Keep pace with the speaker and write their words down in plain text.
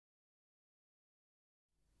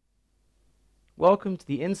Welcome to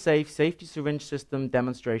the InSafe Safety Syringe System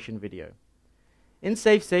demonstration video.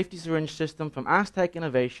 InSafe Safety Syringe System from Aztec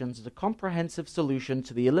Innovations is a comprehensive solution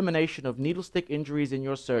to the elimination of needle stick injuries in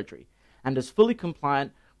your surgery and is fully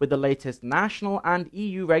compliant with the latest national and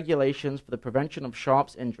EU regulations for the prevention of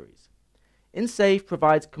sharps injuries. InSafe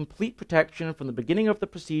provides complete protection from the beginning of the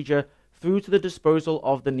procedure through to the disposal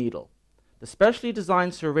of the needle. The specially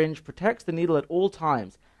designed syringe protects the needle at all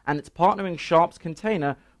times, and its partnering sharps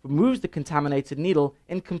container removes the contaminated needle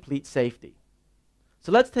in complete safety.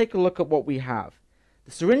 So let's take a look at what we have.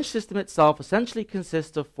 The syringe system itself essentially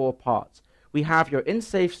consists of four parts. We have your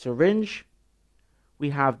InSafe syringe, we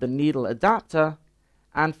have the needle adapter,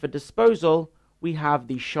 and for disposal, we have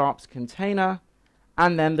the sharps container,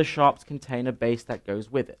 and then the sharps container base that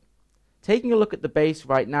goes with it. Taking a look at the base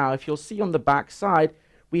right now, if you'll see on the back side,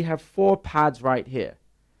 we have four pads right here.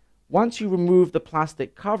 Once you remove the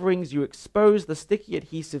plastic coverings, you expose the sticky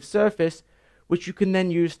adhesive surface, which you can then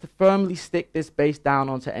use to firmly stick this base down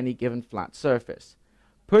onto any given flat surface.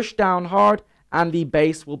 Push down hard and the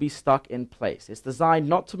base will be stuck in place. It's designed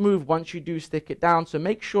not to move once you do stick it down, so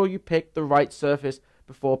make sure you pick the right surface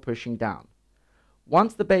before pushing down.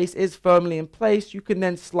 Once the base is firmly in place, you can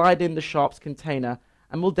then slide in the sharps container,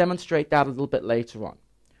 and we'll demonstrate that a little bit later on.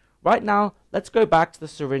 Right now, let's go back to the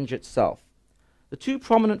syringe itself. The two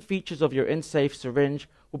prominent features of your InSafe syringe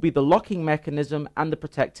will be the locking mechanism and the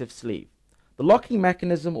protective sleeve. The locking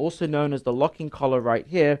mechanism, also known as the locking collar right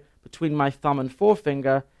here between my thumb and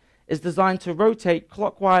forefinger, is designed to rotate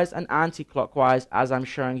clockwise and anti-clockwise as I'm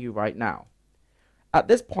showing you right now. At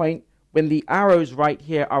this point, when the arrows right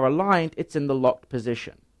here are aligned, it's in the locked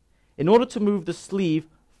position. In order to move the sleeve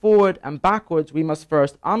forward and backwards, we must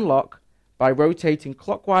first unlock by rotating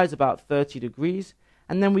clockwise about 30 degrees,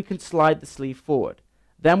 and then we can slide the sleeve forward.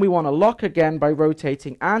 Then we want to lock again by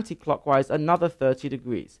rotating anti-clockwise another 30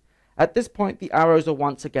 degrees. At this point, the arrows are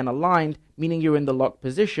once again aligned, meaning you're in the locked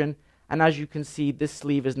position, and as you can see, this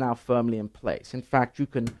sleeve is now firmly in place. In fact, you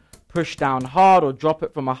can push down hard or drop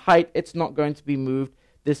it from a height, it's not going to be moved.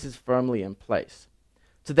 This is firmly in place.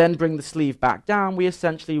 To then bring the sleeve back down, we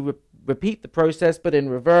essentially repeat the process, but in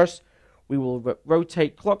reverse. We will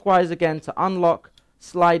rotate clockwise again to unlock,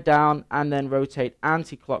 slide down, and then rotate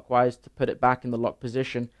anti-clockwise to put it back in the locked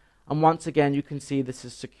position. And once again, you can see this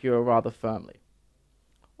is secure rather firmly.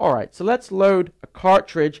 Alright, so let's load a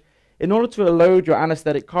cartridge. In order to load your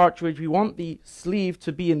anesthetic cartridge, we want the sleeve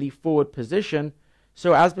to be in the forward position.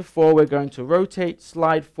 So as before, we're going to rotate,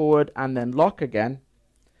 slide forward, and then lock again.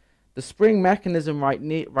 The spring mechanism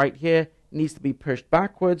right here needs to be pushed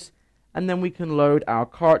backwards, and then we can load our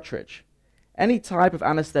cartridge. Any type of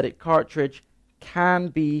anesthetic cartridge can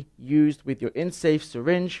be used with your InSafe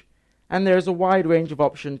syringe, and there is a wide range of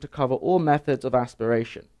options to cover all methods of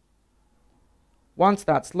aspiration. Once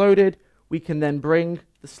that's loaded, we can then bring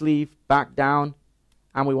the sleeve back down,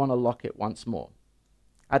 and we want to lock it once more.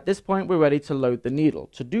 At this point, we're ready to load the needle.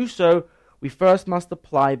 To do so, we first must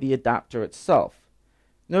apply the adapter itself.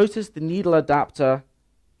 Notice the needle adapter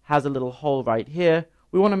has a little hole right here.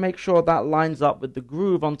 We want to make sure that lines up with the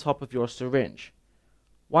groove on top of your syringe.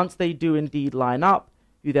 Once they do indeed line up,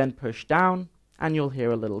 you then push down and you'll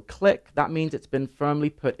hear a little click. That means it's been firmly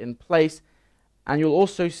put in place, and you'll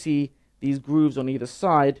also see these grooves on either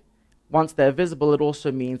side. Once they're visible, it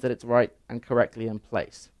also means that it's right and correctly in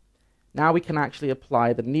place. Now we can actually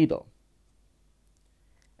apply the needle.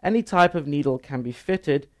 Any type of needle can be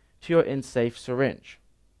fitted to your InSafe syringe.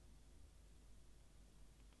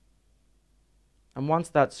 And once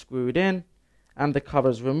that's screwed in and the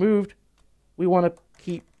cover's removed, we want to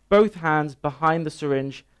keep both hands behind the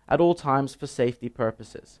syringe at all times for safety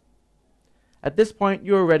purposes. At this point,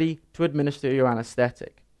 you're ready to administer your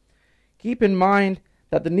anesthetic. Keep in mind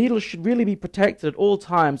that the needle should really be protected at all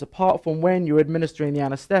times apart from when you're administering the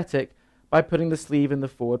anesthetic by putting the sleeve in the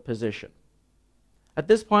forward position. At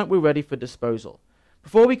this point, we're ready for disposal.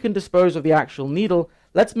 Before we can dispose of the actual needle,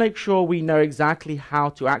 let's make sure we know exactly how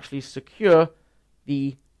to actually secure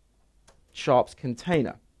the sharps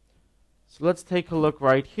container. So let's take a look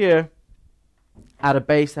right here at a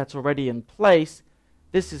base that's already in place.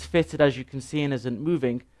 This is fitted, as you can see, and isn't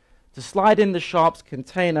moving. To slide in the sharps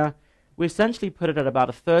container, we essentially put it at about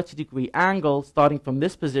a 30-degree angle starting from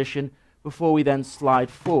this position before we then slide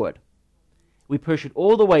forward. We push it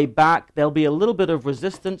all the way back. There'll be a little bit of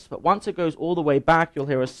resistance, but once it goes all the way back, you'll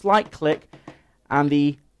hear a slight click, and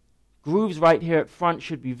the grooves right here at front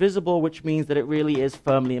should be visible, which means that it really is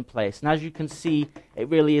firmly in place. And as you can see, it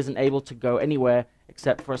really isn't able to go anywhere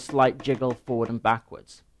except for a slight jiggle forward and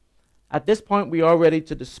backwards. At this point, we are ready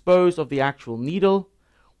to dispose of the actual needle.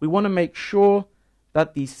 We want to make sure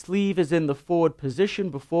that the sleeve is in the forward position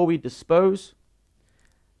before we dispose.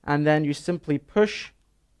 and then you simply push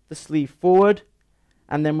the sleeve forward,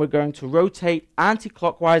 and then we're going to rotate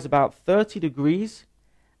anti-clockwise about 30 degrees,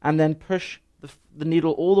 and then push the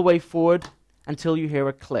needle all the way forward until you hear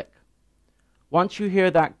a click. Once you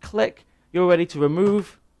hear that click, you're ready to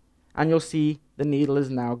remove, and you'll see the needle is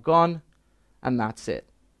now gone, and that's it.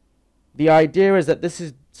 The idea is that this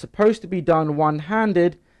is supposed to be done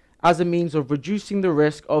one-handed as a means of reducing the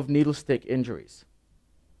risk of needle stick injuries.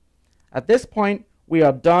 At this point, we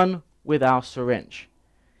are done with our syringe.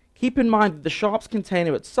 Keep in mind that the sharps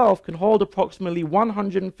container itself can hold approximately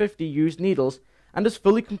 150 used needles and is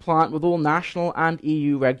fully compliant with all national and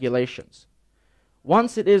EU regulations.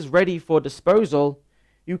 Once it is ready for disposal,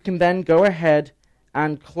 you can then go ahead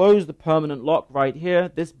and close the permanent lock right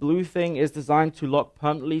here. This blue thing is designed to lock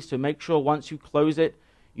permanently, so make sure once you close it,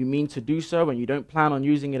 you mean to do so and you don't plan on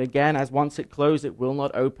using it again, as once it closed, it will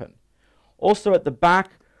not open. Also at the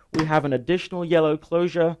back, we have an additional yellow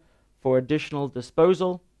closure for additional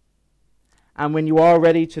disposal. And when you are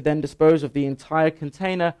ready to then dispose of the entire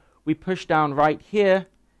container, we push down right here,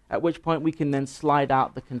 at which point we can then slide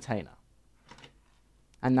out the container.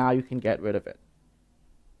 And now you can get rid of it.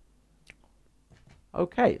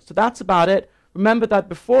 Okay, so that's about it. Remember that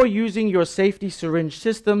before using your safety syringe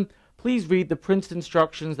system, please read the printed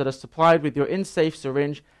instructions that are supplied with your InSafe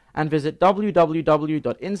syringe and visit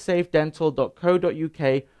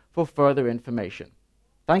www.insafedental.co.uk for further information.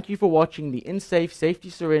 Thank you for watching the InSafe Safety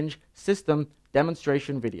Syringe System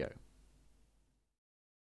demonstration video.